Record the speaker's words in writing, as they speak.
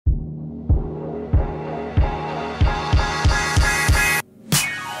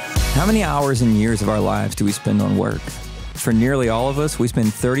How many hours and years of our lives do we spend on work? For nearly all of us, we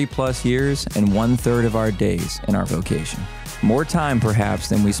spend 30 plus years and 1/3 of our days in our vocation. More time perhaps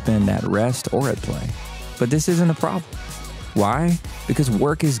than we spend at rest or at play. But this isn't a problem. Why? Because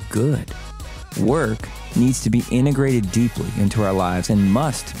work is good. Work needs to be integrated deeply into our lives and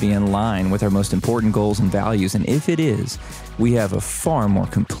must be in line with our most important goals and values. And if it is, we have a far more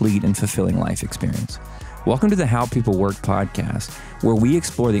complete and fulfilling life experience. Welcome to the How People Work podcast, where we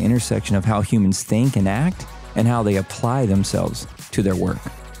explore the intersection of how humans think and act and how they apply themselves to their work.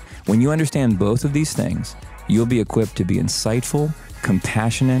 When you understand both of these things, you'll be equipped to be insightful,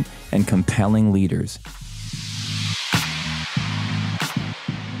 compassionate, and compelling leaders.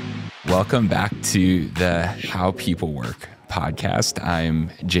 Welcome back to the How People Work podcast.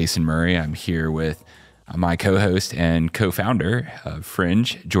 I'm Jason Murray. I'm here with my co-host and co-founder of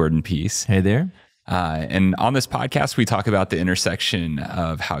Fringe, Jordan Peace. Hey there. And on this podcast, we talk about the intersection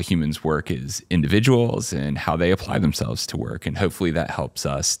of how humans work as individuals and how they apply themselves to work. And hopefully that helps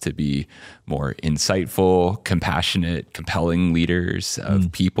us to be more insightful, compassionate, compelling leaders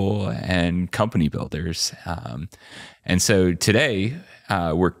of people and company builders. And so today,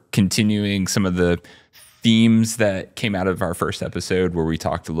 we're continuing some of the themes that came out of our first episode, where we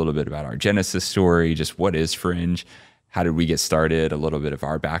talked a little bit about our genesis story, just what is Fringe, how did we get started, a little bit of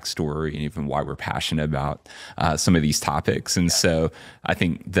our backstory, and even why we're passionate about some of these topics. And so I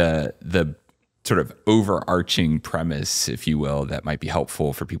think the sort of overarching premise, if you will, that might be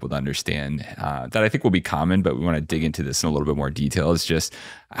helpful for people to understand, that I think will be common, but we want to dig into this in a little bit more detail, is just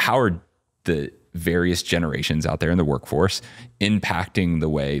how are the various generations out there in the workforce impacting the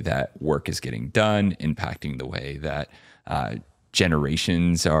way that work is getting done, impacting the way that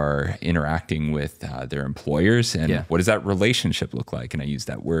generations are interacting with their employers, and what does that relationship look like? And I use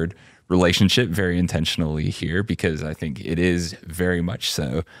that word relationship very intentionally here because I think it is very much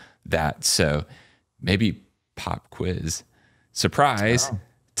so that. So maybe pop quiz surprise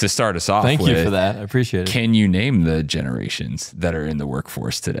to start us off. Thank with, you for that. I appreciate it. Can you name the generations that are in the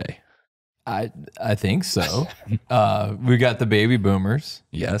workforce today? I think so. We got the baby boomers.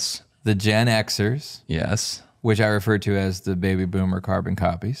 Yes. The Gen Xers. Yes. Which I refer to as the baby boomer carbon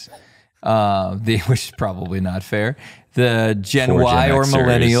copies. Which is probably not fair. The Gen Y Gen or Xers.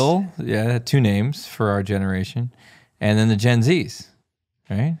 Millennial. Yeah, two names for our generation. And then the Gen Zs.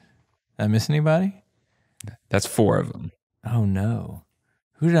 Right? Did I miss anybody? That's 4 of them. Oh no.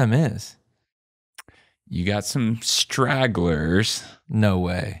 Who did I miss? You got some stragglers No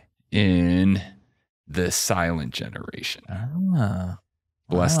way. in the silent generation.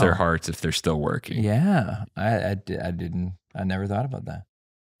 Bless their hearts if they're still working. Yeah. I never thought about that.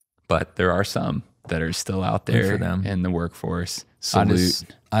 But there are some that are still out Good there for them. in the workforce. Salute.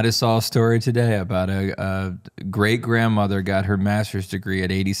 I just saw a story today about a great-grandmother got her master's degree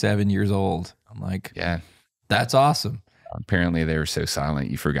at 87 years old. I'm like, Yeah. that's awesome. Apparently they were so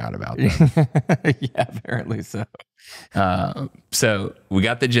silent you forgot about them. Yeah, apparently so. So we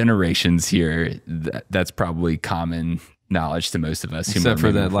got the generations here. That's probably common knowledge to most of us. Except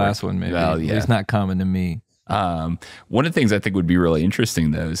for that last one, maybe. Well, yeah. It's not common to me. One of the things I think would be really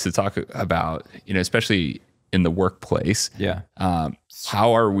interesting, though, is to talk about, especially in the workplace,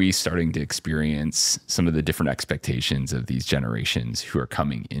 how are we starting to experience some of the different expectations of these generations who are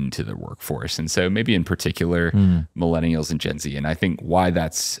coming into the workforce? And so maybe in particular, Millennials and Gen Z. And I think why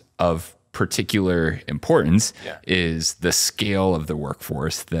that's of particular importance is the scale of the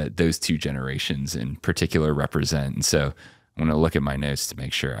workforce that those two generations in particular represent. And so I'm going to look at my notes to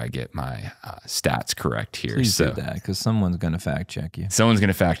make sure I get my stats correct here. Please do that, because someone's going to fact check you. Someone's going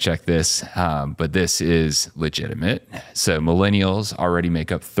to fact check this, but this is legitimate. So millennials already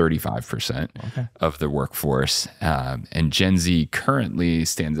make up 35% of the workforce, and Gen Z currently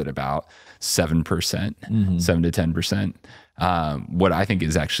stands at about 7%, 7 to 10%. What I think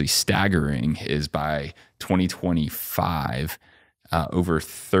is actually staggering is by 2025, over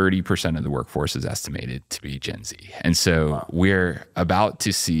 30% of the workforce is estimated to be Gen Z. And so we're about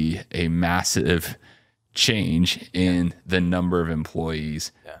to see a massive change in the number of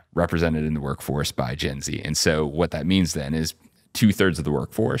employees represented in the workforce by Gen Z. And so what that means then is 2/3 of the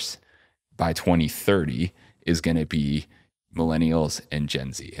workforce by 2030 is going to be Millennials and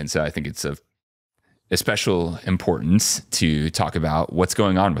Gen Z. And so I think it's of special importance to talk about what's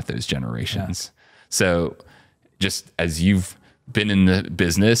going on with those generations. So just as you've been in the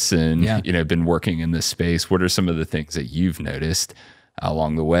business and been working in this space, what are some of the things that you've noticed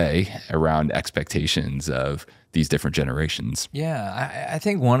along the way around expectations of these different generations. Yeah, I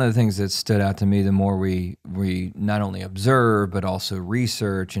think one of the things that stood out to me, the more we not only observe, but also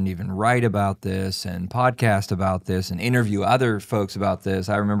research and even write about this and podcast about this and interview other folks about this.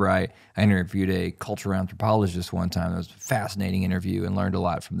 I remember I interviewed a cultural anthropologist one time. It was a fascinating interview and learned a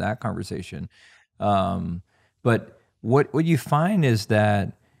lot from that conversation. But what you find is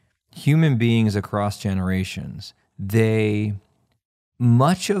that human beings across generations,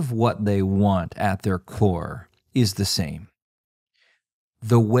 much of what they want at their core is the same.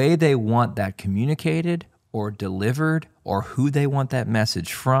 The way they want that communicated or delivered, or who they want that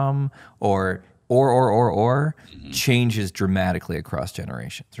message from, or changes dramatically across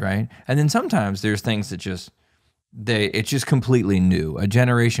generations, right? And then sometimes there's things that it's just completely new. A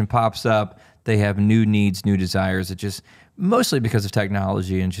generation pops up, they have new needs, new desires. It just, mostly because of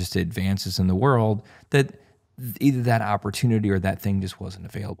technology and just advances in the world, that either that opportunity or that thing just wasn't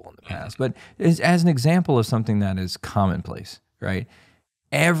available in the past. But as an example of something that is commonplace, right?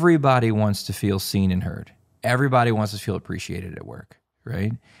 Everybody wants to feel seen and heard. Everybody wants to feel appreciated at work,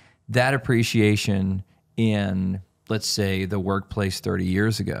 right? That appreciation in, let's say, the workplace 30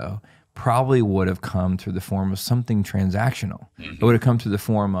 years ago probably would have come through the form of something transactional. It would have come through the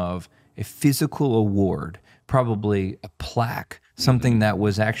form of a physical award, probably a plaque, something that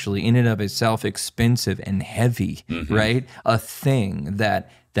was actually in and of itself expensive and heavy, right? A thing that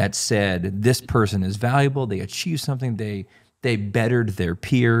said this person is valuable, they achieved something, they bettered their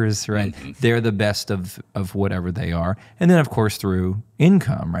peers, right? They're the best of whatever they are. And then of course through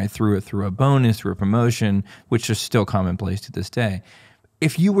income, right? Through a bonus, through a promotion, which is still commonplace to this day.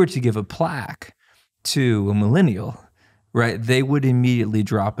 If you were to give a plaque to a millennial, right, they would immediately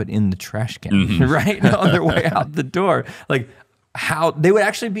drop it in the trash can, right? On their way out the door. Like, how they would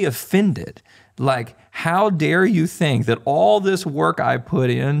actually be offended. Like, how dare you think that all this work I put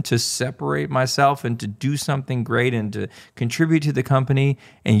in to separate myself and to do something great and to contribute to the company,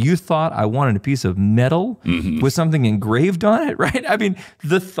 and you thought I wanted a piece of metal with something engraved on it, right? I mean,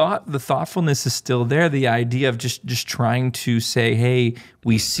 the thoughtfulness is still there. The idea of just trying to say, hey,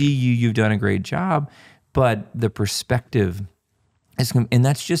 we see you, you've done a great job, but the perspective is, and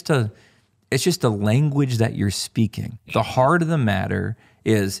that's just it's just a language that you're speaking. The heart of the matter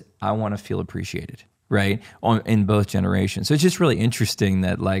is, I want to feel appreciated, right? In both generations. So it's just really interesting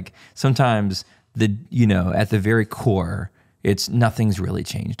that, like, sometimes at the very core, nothing's really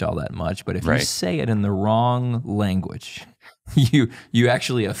changed all that much. But if you say it in the wrong language, you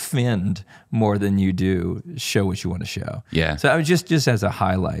actually offend more than you do show what you want to show. Yeah. So I was just as a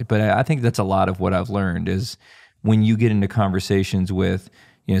highlight, but I think that's a lot of what I've learned is when you get into conversations with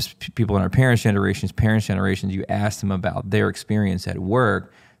people in our parents' generations, you ask them about their experience at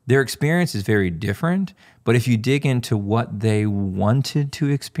work. Their experience is very different, but if you dig into what they wanted to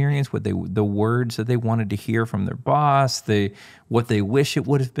experience, the words that they wanted to hear from their boss, what they wish it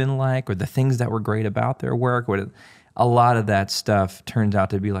would have been like, or the things that were great about their work, a lot of that stuff turns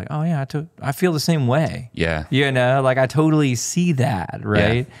out to be like, oh yeah, I feel the same way. Yeah. Like I totally see that,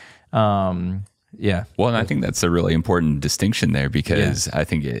 right? Yeah. Well, and I think that's a really important distinction there because I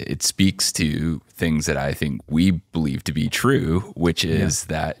think it speaks to things that I think we believe to be true, which is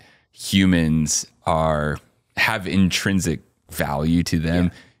that humans have intrinsic value to them.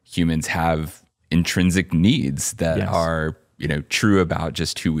 Yeah. Humans have intrinsic needs that are, true about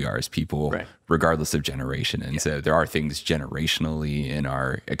just who we are as people, regardless of generation. And so there are things generationally in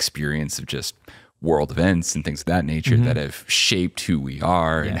our experience of just world events and things of that nature that have shaped who we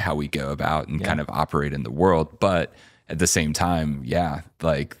are and how we go about and kind of operate in the world. But at the same time,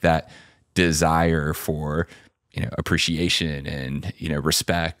 like that desire for, appreciation and,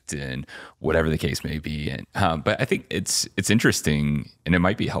 respect and whatever the case may be. And, but I think it's interesting, and it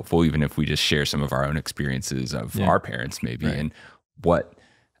might be helpful even if we just share some of our own experiences of our parents maybe and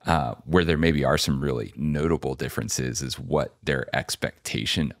where there maybe are some really notable differences is what their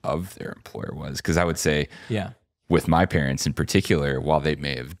expectation of their employer was. Because I would say with my parents in particular, while they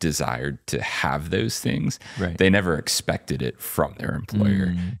may have desired to have those things, they never expected it from their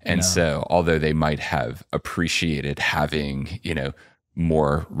employer. So although they might have appreciated having,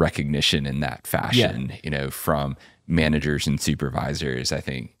 more recognition in that fashion, from managers and supervisors, I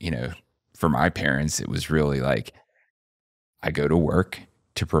think, for my parents, it was really like, I go to work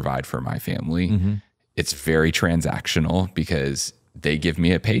to provide for my family. It's very transactional because they give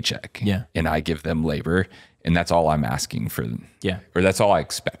me a paycheck and I give them labor And that's all I'm asking for them. Yeah. Or that's all I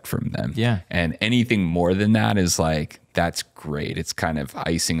expect from them. Yeah. And anything more than that is like, that's great. It's kind of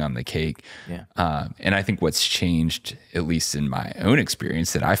icing on the cake. Yeah. And I think what's changed, at least in my own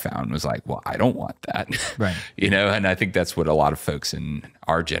experience that I found, was like, well, I don't want that. Right. And I think that's what a lot of folks in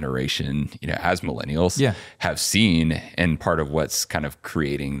our generation, as millennials have seen, and part of what's kind of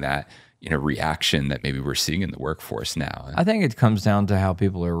creating that, reaction that maybe we're seeing in the workforce now. I think it comes down to how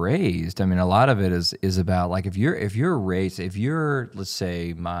people are raised. I mean, a lot of it is about like if you're raised, let's say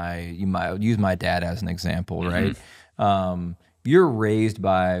you might use my dad as an example, right? You're raised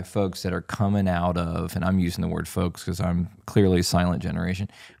by folks that are coming out of, and I'm using the word folks because I'm clearly a silent generation.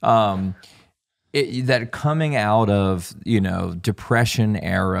 That coming out of depression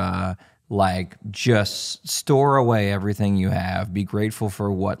era. Like, just store away everything you have. Be grateful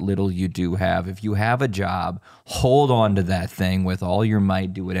for what little you do have. If you have a job, hold on to that thing with all your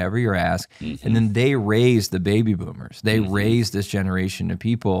might. Do whatever you're asked. And then they raise the baby boomers. They raise this generation of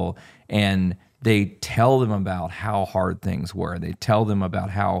people, and they tell them about how hard things were. They tell them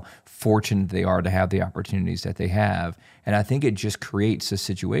about how fortunate they are to have the opportunities that they have. And I think it just creates a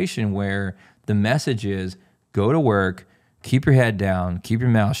situation where the message is, go to work, keep your head down, keep your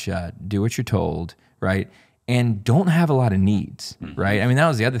mouth shut, do what you're told, right? And don't have a lot of needs, right? I mean, that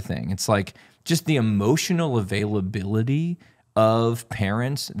was the other thing. It's like just the emotional availability of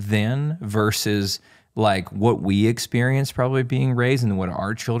parents then versus like what we experience probably being raised and what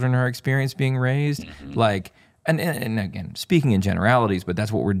our children are experiencing being raised. Like, and again, speaking in generalities, but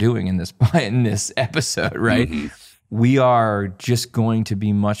that's what we're doing in this episode, right? We are just going to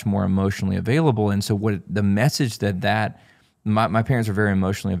be much more emotionally available. And so what the message that my parents were very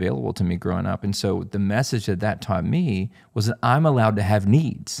emotionally available to me growing up. And so the message that taught me was that I'm allowed to have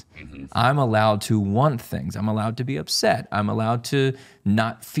needs. I'm allowed to want things. I'm allowed to be upset. I'm allowed to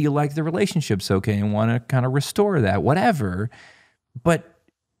not feel like the relationship's okay and want to kind of restore that, whatever. But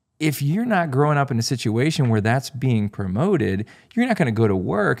if you're not growing up in a situation where that's being promoted, you're not going to go to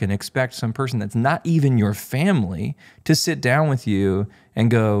work and expect some person that's not even your family to sit down with you and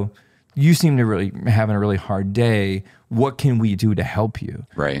go, you seem to really having a really hard day. What can we do to help you?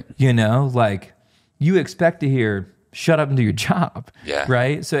 Right. Like you expect to hear, shut up and do your job. Yeah.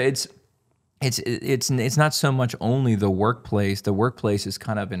 Right. So it's not so much only the workplace. The workplace is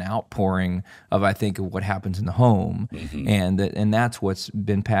kind of an outpouring of, I think, of what happens in the home, and that's what's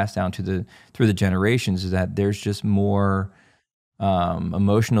been passed down through the generations. Is that there's just more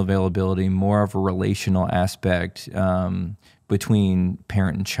emotional availability, more of a relational aspect between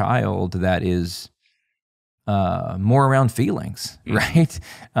parent and child that is more around feelings, right?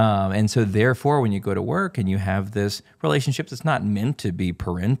 And so therefore, when you go to work and you have this relationship that's not meant to be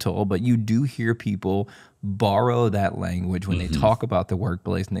parental, but you do hear people borrow that language when they talk about the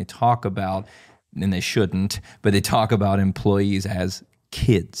workplace, and they talk about, and they shouldn't, but they talk about employees as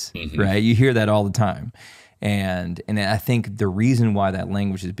kids, right? You hear that all the time. And I think the reason why that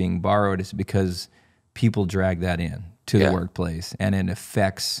language is being borrowed is because people drag that in to the workplace, and it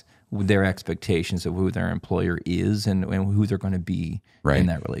affects their expectations of who their employer is and who they're going to be in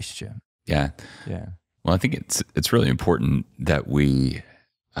that relationship. Yeah. Well, I think it's really important that we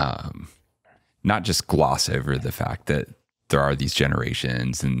not just gloss over the fact that there are these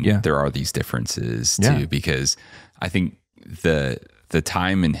generations and there are these differences too, because I think the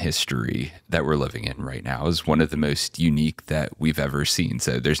time in history that we're living in right now is one of the most unique that we've ever seen.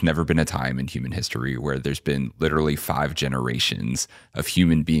 So there's never been a time in human history where there's been literally 5 generations of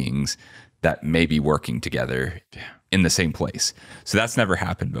human beings that may be working together in the same place. So that's never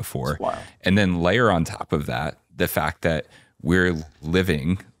happened before. And then layer on top of that, the fact that we're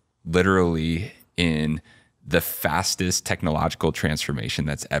living literally in the fastest technological transformation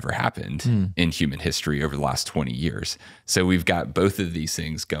that's ever happened in human history over the last 20 years. So we've got both of these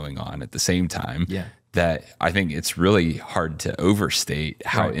things going on at the same time that I think it's really hard to overstate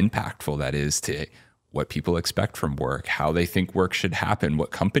how impactful that is to what people expect from work, how they think work should happen,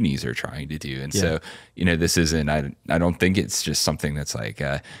 what companies are trying to do. And so, this isn't, I don't think it's just something that's like,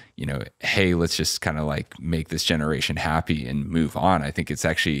 hey, let's just kind of like make this generation happy and move on. I think it's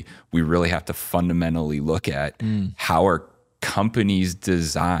actually, we really have to fundamentally look at how are companies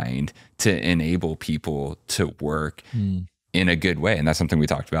designed to enable people to work in a good way. And that's something we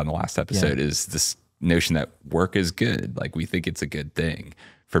talked about in the last episode is this notion that work is good. Like we think it's a good thing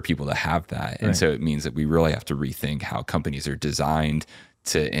for people to have that. And so it means that we really have to rethink how companies are designed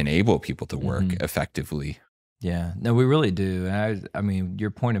to enable people to work effectively. Yeah, no, we really do. And I mean, your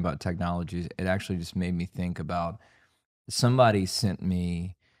point about technology, it actually just made me think about somebody sent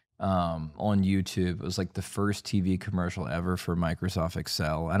me on YouTube. It was like the first TV commercial ever for Microsoft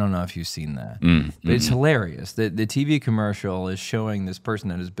Excel. I don't know if you've seen that, but it's hilarious. The TV commercial is showing this person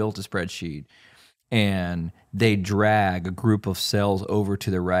that has built a spreadsheet, and they drag a group of cells over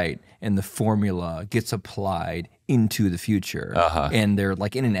to the right, and the formula gets applied into the future. And they're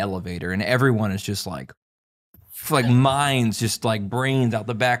like in an elevator, and everyone is just like minds, just like brains out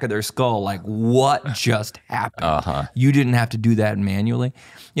the back of their skull, like, what just happened? You didn't have to do that manually.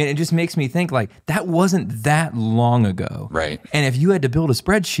 And it just makes me think, like, that wasn't that long ago. Right. And if you had to build a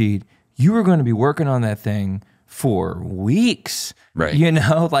spreadsheet, you were going to be working on that thing for weeks. Right. You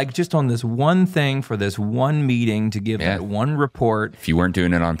know, like just on this one thing for this one meeting to give that one report. If you weren't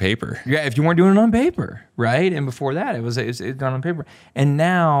doing it on paper. Yeah, if you weren't doing it on paper, right? And before that, it was done on paper. And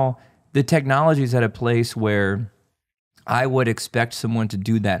now the technology is at a place where I would expect someone to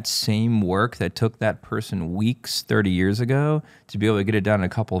do that same work that took that person weeks 30 years ago to be able to get it done in a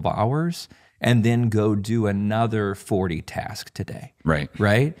couple of hours and then go do another 40 tasks today. Right.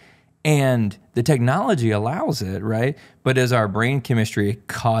 Right? And the technology allows it, right? But is our brain chemistry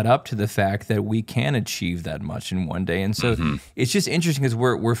caught up to the fact that we can achieve that much in one day? And so it's just interesting because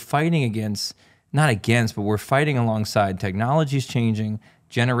we're fighting against, not against, but we're fighting alongside technologies changing,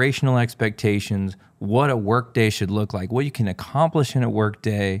 generational expectations, what a workday should look like, what you can accomplish in a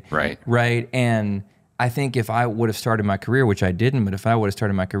workday. Right. Right. And I think if I would have started my career, which I didn't, but if I would have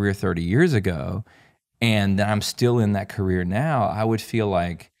started my career 30 years ago and I'm still in that career now, I would feel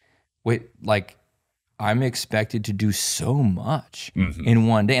like, I'm expected to do so much in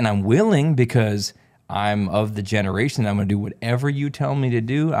one day. And I'm willing because I'm of the generation that I'm going to do whatever you tell me to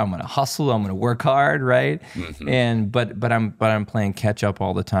do. I'm going to hustle. I'm going to work hard, right? And but I'm playing catch up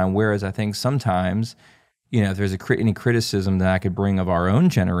all the time. Whereas I think sometimes, you know, if there's any criticism that I could bring of our own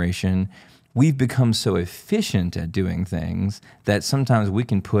generation, we've become so efficient at doing things that sometimes we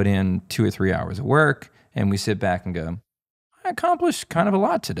can put in 2 or 3 hours of work and we sit back and go, I accomplished kind of a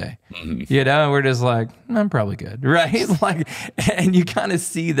lot today. You know, we're just like, I'm probably good, right? Like, and you kind of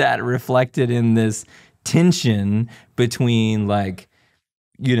see that reflected in this tension between, like,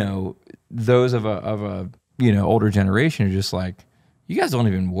 you know, those of a you know, older generation are just like, you guys don't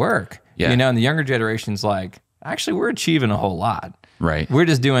even work. You know, and the younger generation's like, actually, we're achieving a whole lot. Right. We're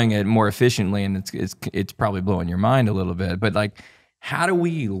just doing it more efficiently, and it's probably blowing your mind a little bit. But like, how do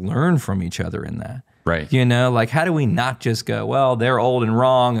we learn from each other in that? Right. You know, like, how do we not just go, well, they're old and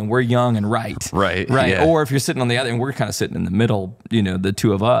wrong and we're young and right. Right. Right. Yeah. Or if you're sitting on the other, and we're kind of sitting in the middle, you know, the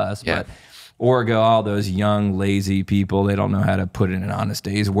two of us. Yeah. But, or go, all those young, lazy people, they don't know how to put in an honest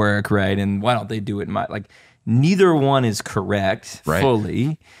day's work, right? And why don't they do it in like, neither one is correct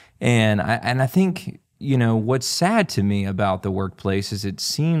fully. And I think, you know, what's sad to me about the workplace is it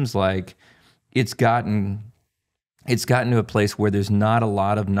seems like it's gotten to a place where there's not a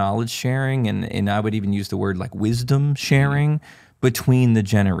lot of knowledge sharing, and I would even use the word like wisdom sharing between the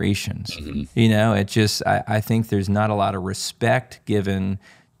generations. You know, it just, I think there's not a lot of respect given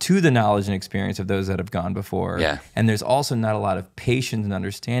to the knowledge and experience of those that have gone before. And there's also not a lot of patience and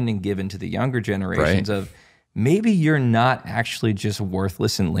understanding given to the younger generations of, maybe you're not actually just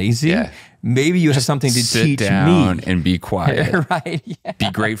worthless and lazy. Maybe you have something to teach me. Sit down and be quiet. Right. Be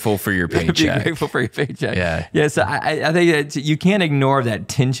grateful for your paycheck. Be grateful for your paycheck. So I think that you can't ignore that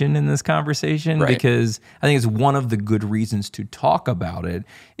tension in this conversation because I think it's one of the good reasons to talk about it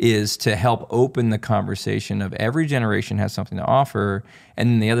is to help open the conversation of every generation has something to offer. And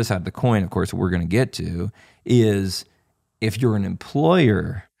then the other side of the coin, of course, what we're going to get to is if you're an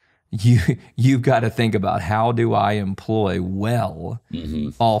employer, you've got to think about, how do I employ well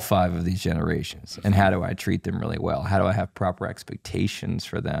all 5 of these generations, and how do I treat them really well? How do I have proper expectations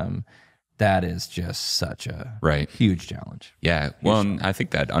for them? That is just such a huge challenge. Well, I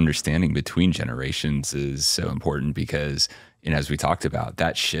think that understanding between generations is so important because, you know, as we talked about,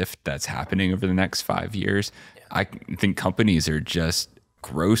 that shift that's happening over the next 5 years, I think companies are just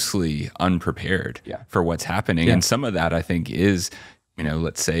grossly unprepared for what's happening. And some of that, I think, is, you know,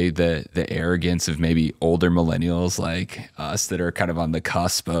 let's say the arrogance of maybe older millennials like us that are kind of on the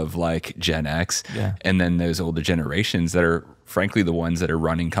cusp of like Gen X, and then those older generations that are frankly the ones that are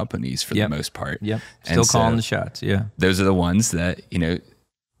running companies for the most part. Still calling the shots. Those are the ones that, you know,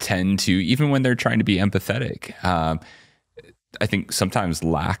 tend to, even when they're trying to be empathetic, I think sometimes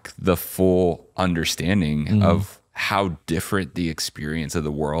lack the full understanding of how different the experience of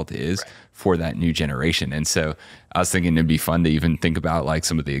the world is for that new generation. And so I was thinking it'd be fun to even think about like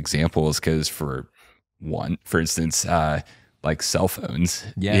some of the examples, because for instance, like cell phones,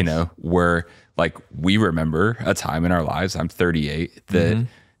 you know, where like we remember a time in our lives, I'm 38,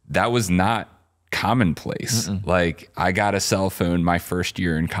 that was not commonplace. Like I got a cell phone my first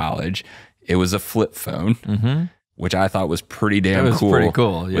year in college. It was a flip phone, which I thought was pretty damn cool. Pretty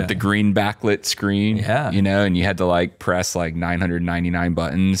cool, yeah. With the green backlit screen, you know, and you had to like press like 999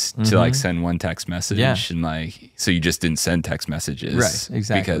 buttons to like send one text message. And like, so you just didn't send text messages. Right,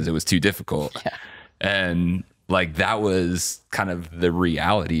 exactly. Because it was too difficult. And like, that was kind of the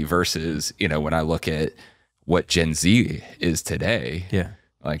reality versus, you know, when I look at what Gen Z is today.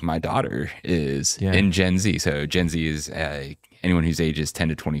 Like my daughter is in Gen Z. So Gen Z is anyone whose age is 10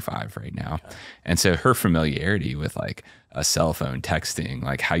 to 25 right now. And so her familiarity with like a cell phone, texting,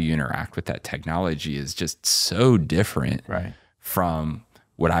 like how you interact with that technology is just so different from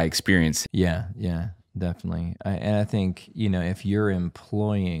what I experienced. Yeah, definitely. And I think, you know, if you're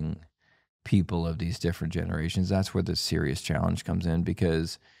employing people of these different generations, that's where the serious challenge comes in,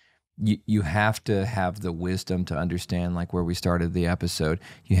 because you have to have the wisdom to understand, like where we started the episode,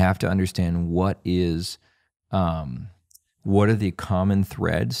 you have to understand what are the common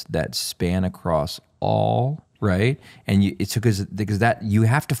threads that span across all, right? And it's because that you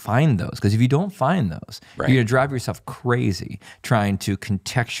have to find those, because if you don't find those, you're going to drive yourself crazy trying to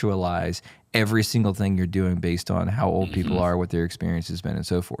contextualize every single thing you're doing based on how old people are, what their experience has been, and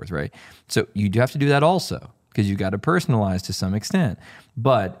so forth, right? So you do have to do that also, because you got to personalize to some extent.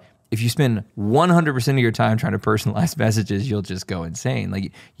 But if you spend 100% of your time trying to personalize messages, you'll just go insane.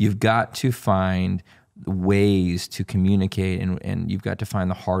 Like you've got to find ways to communicate, and you've got to find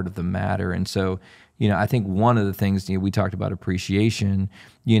the heart of the matter. And so, you know, I think one of the things, you know, we talked about appreciation,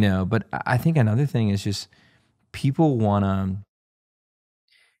 you know, but I think another thing is just people want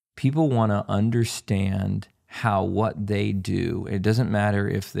to understand how what they do, it doesn't matter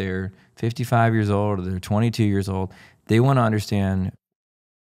if they're 55 years old or they're 22 years old, they want to understand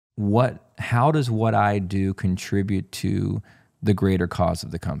how does what I do contribute to the greater cause of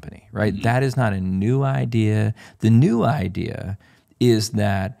the company, right? That is not a new idea. The new idea is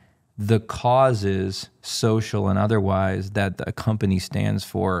that the causes, social and otherwise, that the company stands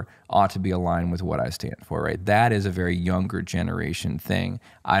for ought to be aligned with what I stand for, right? That is a very younger generation thing.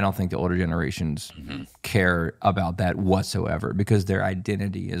 I don't think the older generations care about that whatsoever, because their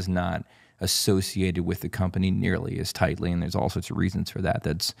identity is not associated with the company nearly as tightly, and there's all sorts of reasons for that.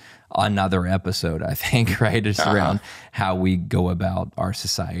 That's another episode, I think, right? It's around how we go about our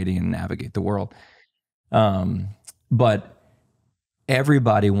society and navigate the world. But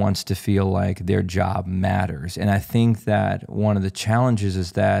everybody wants to feel like their job matters, and I think that one of the challenges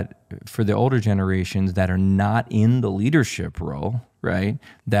is that for the older generations that are not in the leadership role, right,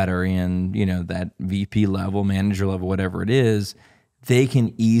 that are in, you know, that VP level, manager level, whatever it is, they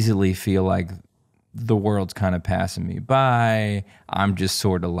can easily feel like the world's kind of passing me by. I'm just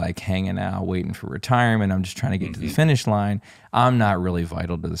sort of like hanging out, waiting for retirement. I'm just trying to get to the finish line. I'm not really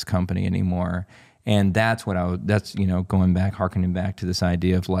vital to this company anymore. And that's you know, hearkening back to this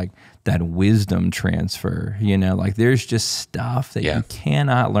idea of like that wisdom transfer, you know, like there's just stuff that you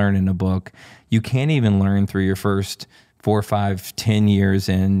cannot learn in a book. You can't even learn through your first 4, 5, 10 years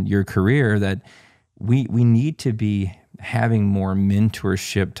in your career, that we need to be having more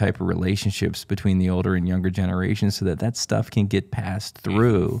mentorship type of relationships between the older and younger generations, so that stuff can get passed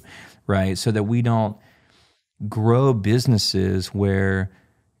through, right? So that we don't grow businesses where,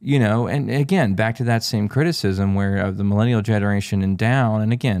 you know, and again, back to that same criticism where the millennial generation and down,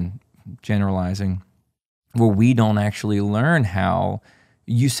 and again, generalizing, where we don't actually learn how,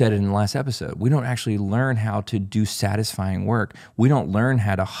 you said it in the last episode, we don't actually learn how to do satisfying work. We don't learn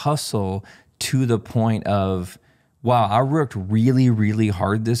how to hustle to the point of, wow, I worked really, really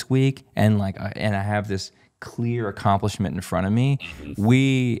hard this week, and I have this clear accomplishment in front of me.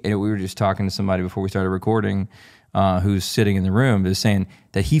 We were just talking to somebody before we started recording, who's sitting in the room, is saying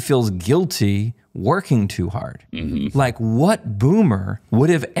that he feels guilty working too hard. Like, what boomer would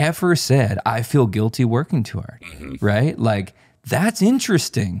have ever said, I feel guilty working too hard, right? Like, that's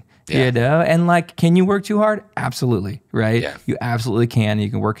interesting. You know, and like, can you work too hard? Absolutely, right? You absolutely can. You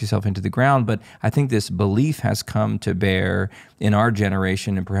can work yourself into the ground. But I think this belief has come to bear in our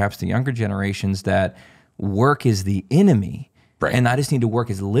generation, and perhaps the younger generations, that work is the enemy. And I just need to work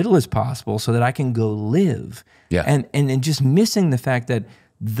as little as possible so that I can go live. And just missing the fact that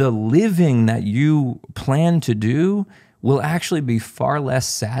the living that you plan to do will actually be far less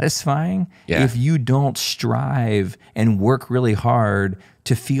satisfying if you don't strive and work really hard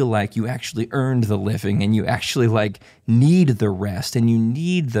to feel like you actually earned the living, and you actually like need the rest, and you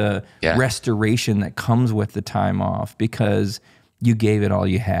need the restoration that comes with the time off, because you gave it all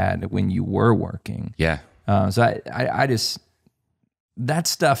you had when you were working. So I just, that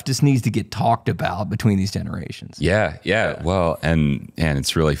stuff just needs to get talked about between these generations. Yeah. Well, and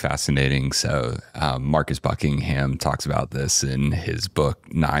it's really fascinating. So Marcus Buckingham talks about this in his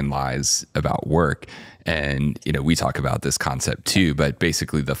book, 9 Lies About Work. And, we talk about this concept too, but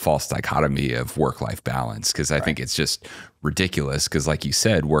basically the false dichotomy of work-life balance. Because I think it's just ridiculous because like you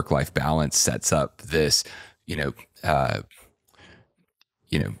said, work-life balance sets up this,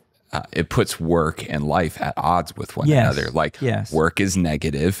 it puts work and life at odds with one another. Like work is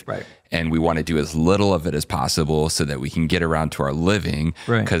negative, right? And we want to do as little of it as possible so that we can get around to our living,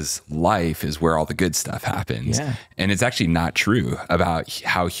 because life is where all the good stuff happens. And it's actually not true about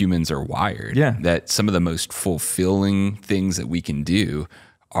how humans are wired. That some of the most fulfilling things that we can do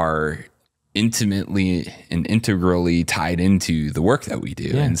are intimately and integrally tied into the work that we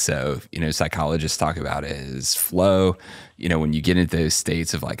do. And so, psychologists talk about it as flow. When you get into those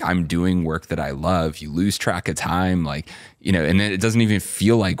states of like, I'm doing work that I love, you lose track of time, and then it doesn't even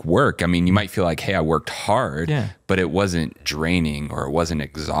feel like work. I mean, you might feel like, hey, I worked hard, but it wasn't draining or it wasn't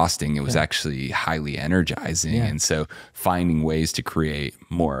exhausting. It was actually highly energizing. And so finding ways to create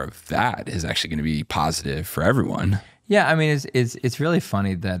more of that is actually going to be positive for everyone. Yeah, I mean, it's really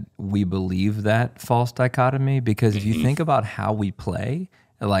funny that we believe that false dichotomy, because if you think about how we play,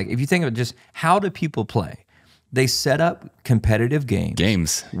 like if you think of just how do people play, they set up competitive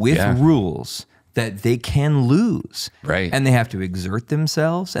games with rules that they can lose. Right. And they have to exert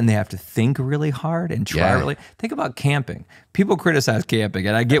themselves and they have to think really hard and try really. Think about camping. People criticize camping,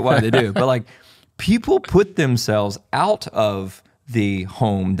 and I get why they do, but like people put themselves out of the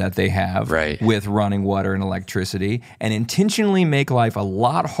home that they have with running water and electricity and intentionally make life a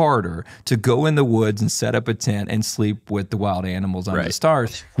lot harder to go in the woods and set up a tent and sleep with the wild animals under the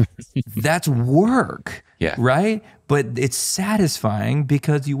stars. That's work, right? But it's satisfying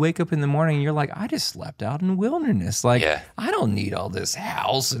because you wake up in the morning and you're like, I just slept out in the wilderness. Like, I don't need all this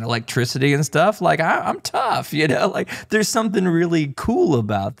house and electricity and stuff. Like, I'm tough, Like, there's something really cool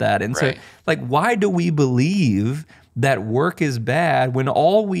about that. And so, like, why do we believe that work is bad when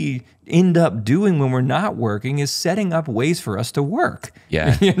all we end up doing when we're not working is setting up ways for us to work?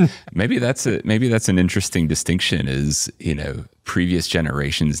 Maybe that's an interesting distinction is, previous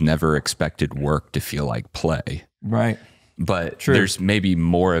generations never expected work to feel like play. Right. But there's maybe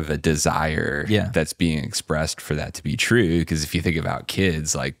more of a desire that's being expressed for that to be true. Because if you think about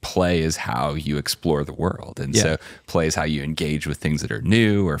kids, like play is how you explore the world. And so play is how you engage with things that are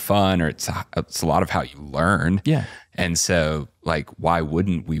new or fun, or it's a lot of how you learn. And so like, why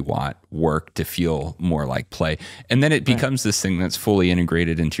wouldn't we want work to feel more like play? And then it becomes this thing that's fully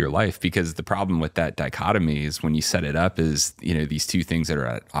integrated into your life, because the problem with that dichotomy is when you set it up as, these two things that are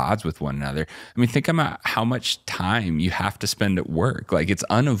at odds with one another. I mean, think about how much time you have to spend at work. Like it's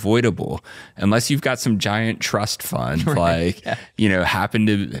unavoidable unless you've got some giant trust fund, happen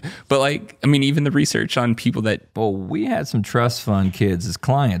to, but like, I mean, even the research on people that, well, we had some trust fund kids as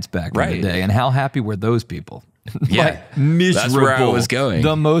clients back in the day, and how happy were those people? Miserable. That's where I was going.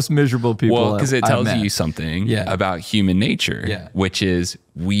 The most miserable people. Well, because it tells you something about human nature, which is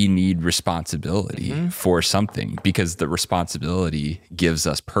we need responsibility for something, because the responsibility gives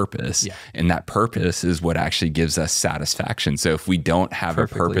us purpose, and that purpose is what actually gives us satisfaction. So if we don't have a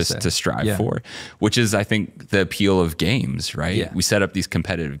purpose to strive for, which is, I think, the appeal of games, right? We set up these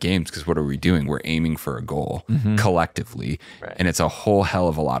competitive games because what are we doing? We're aiming for a goal collectively, and it's a whole hell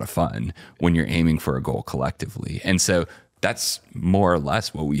of a lot of fun when you're aiming for a goal collectively. And so that's more or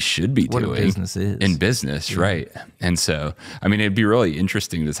less what we should be doing in business, right? And so, I mean, it'd be really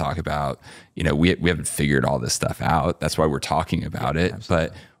interesting to talk about, we haven't figured all this stuff out. That's why we're talking about it. Absolutely.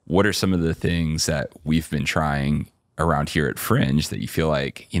 But what are some of the things that we've been trying around here at Fringe that you feel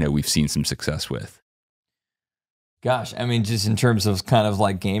like, we've seen some success with? Gosh, I mean, just in terms of kind of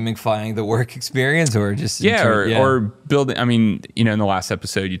like gamifying the work experience, or just or building. I mean, in the last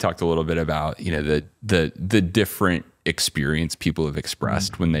episode, you talked a little bit about the different experience people have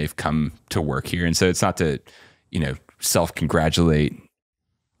expressed when they've come to work here, and so it's not to self-congratulate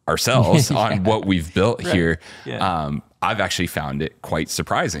ourselves on what we've built here. I've actually found it quite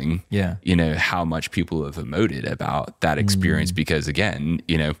surprising. How much people have emoted about that experience, because again,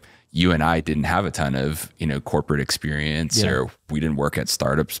 you and I didn't have a ton of, corporate experience, or we didn't work at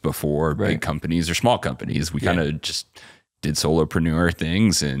startups before, big companies or small companies. We kind of just did solopreneur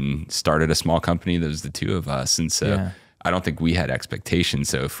things and started a small company. That was the two of us. And so I don't think we had expectations.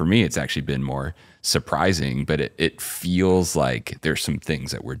 So for me, it's actually been more surprising, but it feels like there's some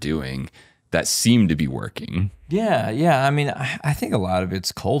things that we're doing that seem to be working. Yeah. I mean, I think a lot of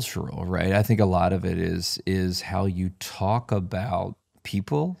it's cultural, right? I think a lot of it is how you talk about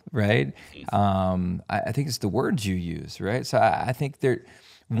people, right? I think it's the words you use, right? So I think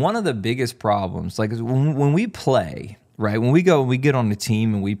one of the biggest problems, like when we play, right? When we get on a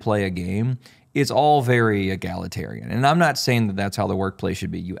team and we play a game, it's all very egalitarian. And I'm not saying that that's how the workplace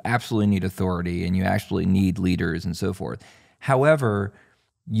should be. You absolutely need authority and you actually need leaders and so forth. However,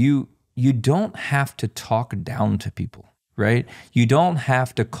 you don't have to talk down to people, right? You don't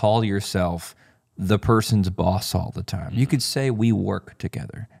have to call yourself the person's boss all the time. You could say we work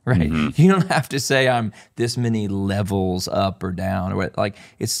together, right? You don't have to say I'm this many levels up or down, or what. Like,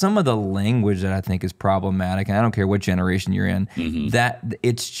 it's some of the language that I think is problematic, and I don't care what generation you're in, that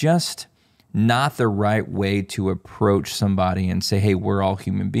it's just not the right way to approach somebody and say, hey, we're all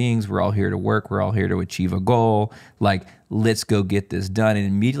human beings, we're all here to work, we're all here to achieve a goal, like, let's go get this done. And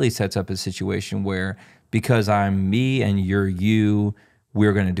immediately sets up a situation where, because I'm me and you're you,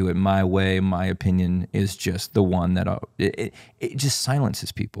 we're going to do it my way. My opinion is just the one that it just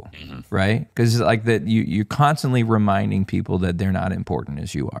silences people, right? Because like that, you're constantly reminding people that they're not important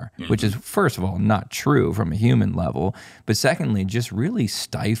as you are, which is, first of all, not true from a human level, but secondly, just really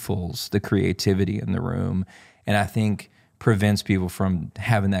stifles the creativity in the room, and I think prevents people from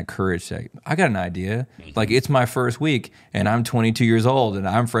having that courage to say, I got an idea. Like, it's my first week, and I'm 22 years old, and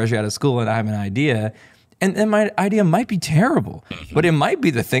I'm fresh out of school, and I have an idea. And my idea might be terrible, but it might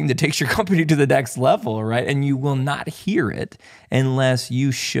be the thing that takes your company to the next level, right? And you will not hear it unless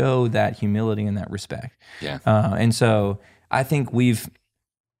you show that humility and that respect. Yeah. And so I think we've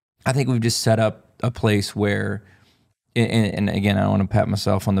just set up a place where, and again, I don't want to pat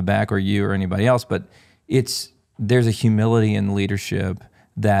myself on the back or you or anybody else, but there's a humility in leadership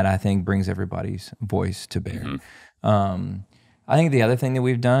that I think brings everybody's voice to bear. I think the other thing that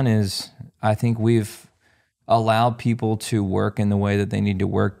we've done is I think we've allowed people to work in the way that they need to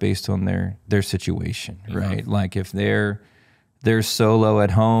work based on their situation, right? Like if they're solo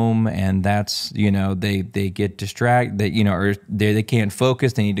at home and that's, they get distracted, or they can't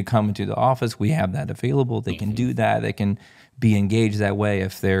focus, they need to come into the office, we have that available. They can do that. They can be engaged that way.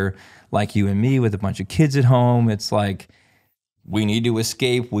 If they're like you and me with a bunch of kids at home, it's like, we need to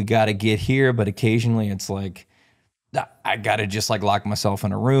escape, we got to get here. But occasionally it's like, I got to just like lock myself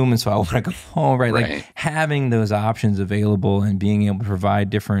in a room, and so I want to go home, right? Like having those options available and being able to provide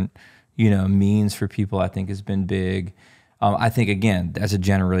different, means for people, I think has been big. I think, again, that's a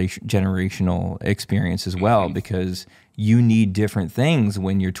generational experience as well, because you need different things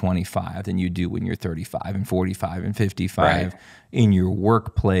when you're 25 than you do when you're 35 and 45 and 55 in your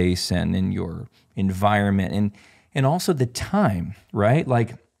workplace and in your environment, and also the time, right?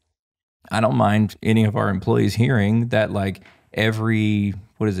 Like, I don't mind any of our employees hearing that, like, every,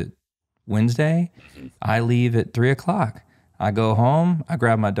 Wednesday, I leave at 3:00. I go home, I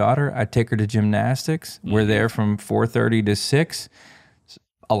grab my daughter, I take her to gymnastics. We're there from 4:30 to 6.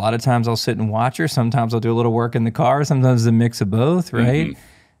 A lot of times I'll sit and watch her. Sometimes I'll do a little work in the car. Sometimes it's a mix of both, right?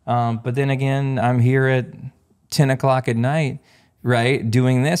 But then again, I'm here at 10:00 at night, right,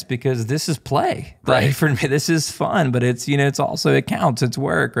 doing this because this is play, right? For me, this is fun, but it's, it's also, it counts, it's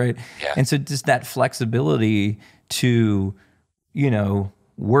work, right? Yeah. And so just that flexibility to,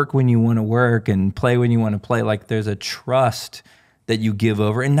 work when you want to work and play when you want to play, like there's a trust that you give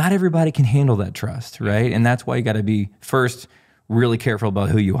over, and not everybody can handle that trust, right? And that's why you got to be, first, really careful about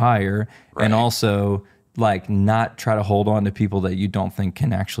who you hire, and also like not try to hold on to people that you don't think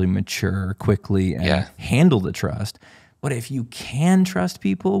can actually mature quickly and handle the trust. But if you can trust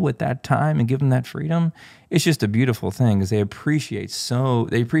people with that time and give them that freedom, it's just a beautiful thing, because they appreciate it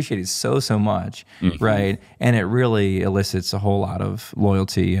so much, right? And it really elicits a whole lot of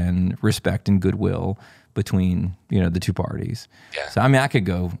loyalty and respect and goodwill between, the two parties. Yeah. So, I mean, I could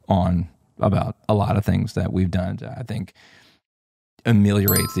go on about a lot of things that we've done to, I think,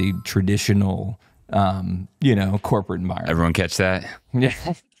 ameliorate the traditional, corporate environment. Everyone catch that? Yeah.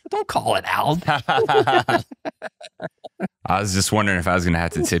 Don't call it out. I was just wondering if I was going to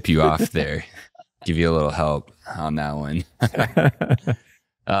have to tip you off there, give you a little help on that one.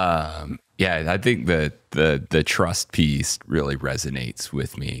 I think the trust piece really resonates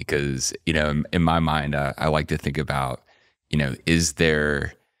with me because, in my mind, I like to think about, is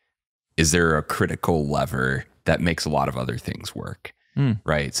there a critical lever that makes a lot of other things work?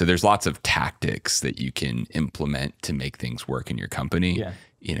 Right. So there's lots of tactics that you can implement to make things work in your company. Yeah.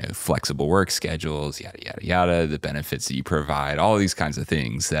 Flexible work schedules, yada, yada, yada, the benefits that you provide, all of these kinds of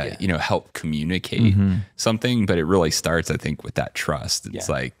things that, help communicate something. But it really starts, I think, with that trust. It's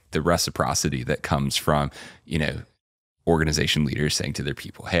like the reciprocity that comes from, organization leaders saying to their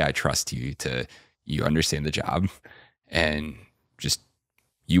people, hey, I trust you you understand the job, and just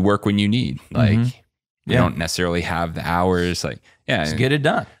you work when you need. Like, you don't necessarily have the hours. Like, Yeah. Just get it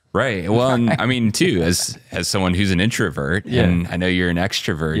done. Right. Well, and I mean, too, as someone who's an introvert, and I know you're an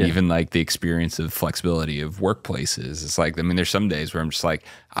extrovert, even like the experience of flexibility of workplaces, it's like, I mean, there's some days where I'm just like,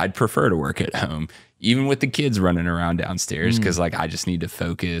 I'd prefer to work at home, even with the kids running around downstairs, because like I just need to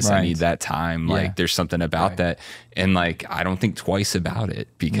focus. I need that time. Like there's something about that. And like, I don't think twice about it,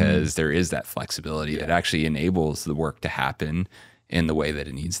 because there is that flexibility that actually enables the work to happen in the way that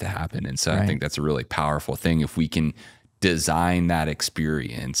it needs to happen. And so I think that's a really powerful thing if we can design that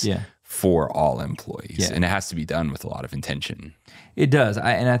experience for all employees. And it has to be done with a lot of intention. It does.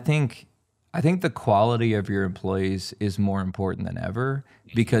 I think the quality of your employees is more important than ever,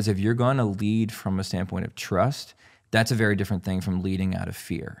 because if you're going to lead from a standpoint of trust, that's a very different thing from leading out of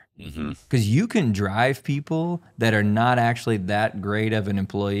fear. Because you can drive people that are not actually that great of an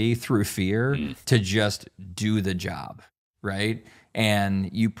employee through fear to just do the job, right? And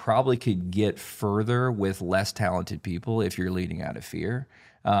you probably could get further with less talented people if you're leading out of fear.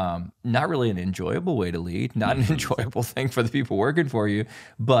 Not really an enjoyable way to lead, not an enjoyable thing for the people working for you,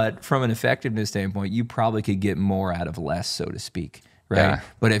 but from an effectiveness standpoint, you probably could get more out of less, so to speak, right? Yeah.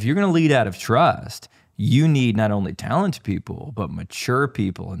 But if you're going to lead out of trust, you need not only talented people, but mature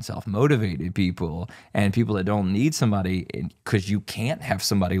people and self-motivated people and people that don't need somebody, because you can't have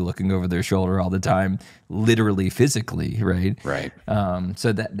somebody looking over their shoulder all the time, literally, physically, right? Right.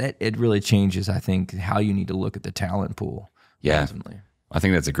 So that it really changes, I think, how you need to look at the talent pool. Yeah. Ultimately. I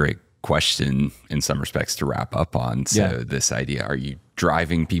think that's a great question in some respects to wrap up on. So this idea, are you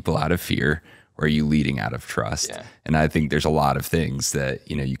driving people out of fear, or are you leading out of trust? Yeah. And I think there's a lot of things that,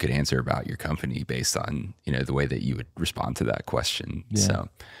 you know, you could answer about your company based on, you know, the way that you would respond to that question. Yeah, so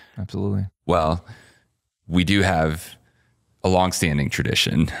absolutely. Well, we do have a longstanding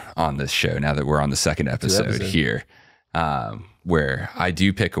tradition on this show now that we're on the second episode here, where I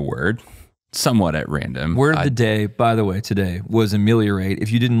do pick a word somewhat at random. Word of the day, by the way, today was ameliorate.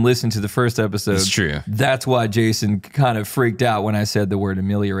 If you didn't listen to the first episode, it's true. That's why Jason kind of freaked out when I said the word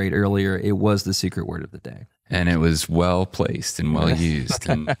ameliorate earlier. It was the secret word of the day. And it was well placed and well used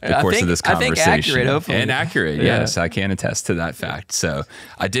in the course of this conversation. I think accurate, hopefully. And accurate, yes. I can attest to that fact. So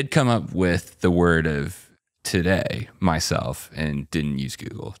I did come up with the word of today myself and didn't use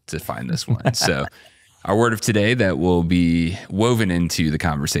Google to find this one. So our word of today that will be woven into the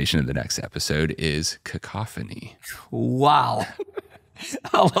conversation of the next episode is cacophony. Wow.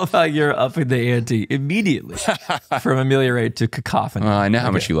 I love how you're upping the ante immediately from ameliorate to cacophony. Well, I know how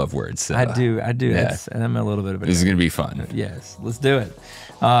much you love words. So. I do. Yeah. And I'm a little bit of a This is going to be fun. Yes, let's do it.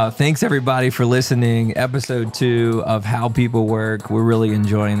 Thanks everybody for listening. Episode 2 of How People Work. We're really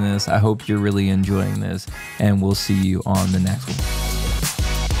enjoying this. I hope you're really enjoying this, and we'll see you on the next one.